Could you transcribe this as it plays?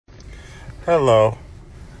Hello.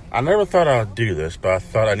 I never thought I'd do this, but I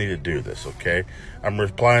thought I need to do this, okay? I'm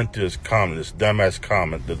replying to this comment, this dumbass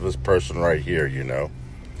comment that this person right here.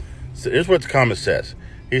 So here's what the comment says.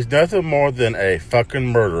 He's nothing more than a fucking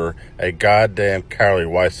murderer, a goddamn cowardly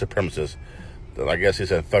white supremacist. I guess he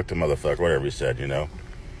said fuck the motherfucker, whatever he said.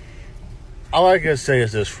 All I can say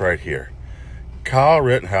is this right here. Kyle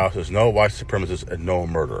Rittenhouse is no white supremacist and no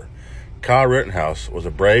murderer. Kyle Rittenhouse was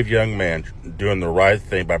a brave young man doing the right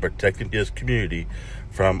thing by protecting his community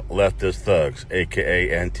from leftist thugs, a.k.a.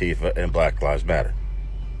 Antifa and Black Lives Matter.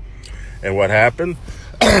 And what happened?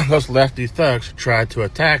 Those lefty thugs tried to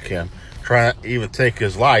attack him, try to even take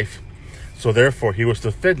his life. So therefore, he was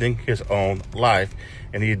defending his own life,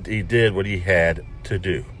 and he did what he had to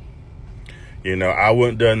do. I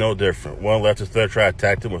wouldn't have done no different. One leftist thug tried to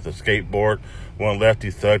attack him with a skateboard. One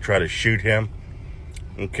lefty thug tried to shoot him.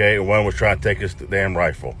 Okay, and one was trying to take his damn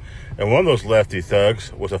rifle. And one of those lefty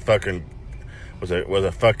thugs was a fucking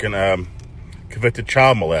convicted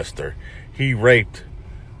child molester. He raped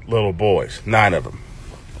little boys, 9 of them.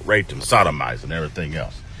 Raped them, sodomized, and everything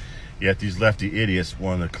else. Yet these lefty idiots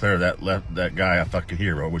want to declare that guy a fucking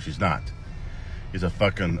hero, which he's not. He's a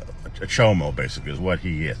chomo, basically, is what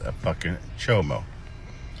he is. A fucking chomo.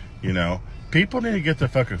 People need to get their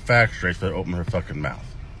fucking facts straight so they open their fucking mouth.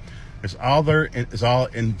 It's all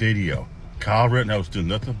in video. Kyle Rittenhouse doing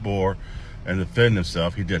nothing more and defend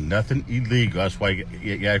himself. He did nothing illegal. That's why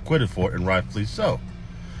he got acquitted for it, and rightfully so.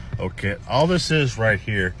 Okay, all this is right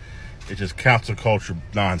here is just council culture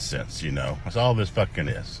nonsense, That's all this fucking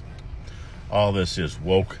is. All this is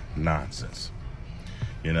woke nonsense,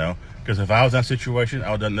 Because if I was in that situation, I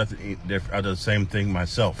would have done nothing different. I would have done the same thing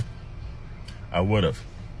myself. I would have.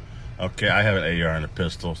 Okay, I have an AR and a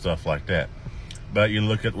pistol, stuff like that. But you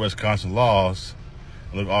look at Wisconsin laws,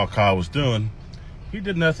 and look at all Kyle was doing, he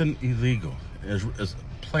did nothing illegal. It's as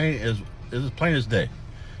plain as day.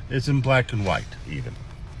 It's in black and white, even.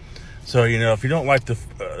 So, if you don't like the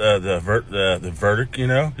verdict, you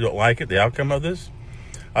don't like it, the outcome of this,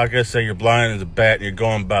 I guess say you're blind as a bat and you're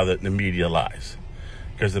going by the media lies.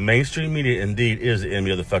 Because the mainstream media, indeed, is the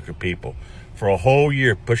enemy of the fucking people. For a whole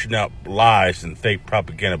year pushing out lies and fake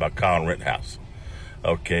propaganda about Kyle Rittenhouse.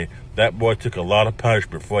 Okay, that boy took a lot of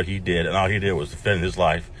punishment for what he did, and all he did was defend his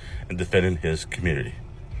life and defending his community.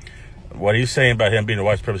 What he's saying about him being a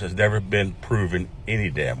white supremacist has never been proven any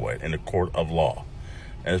damn way in the court of law.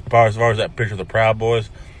 And as far as that picture of the Proud Boys,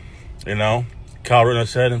 Kyle Rittenhouse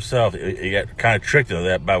said himself, he got kind of tricked into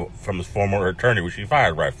that from his former attorney, which he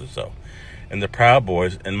fired, rightfully so. And the Proud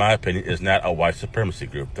Boys, in my opinion, is not a white supremacy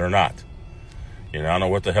group. They're not. I don't know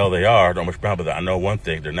what the hell they are. Don't much problem, but I know one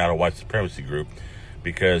thing: they're not a white supremacy group.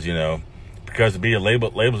 Because to be a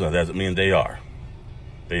labels on that doesn't mean they are.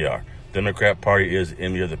 They are. Democrat Party is the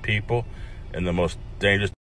enemy of the people, and the most dangerous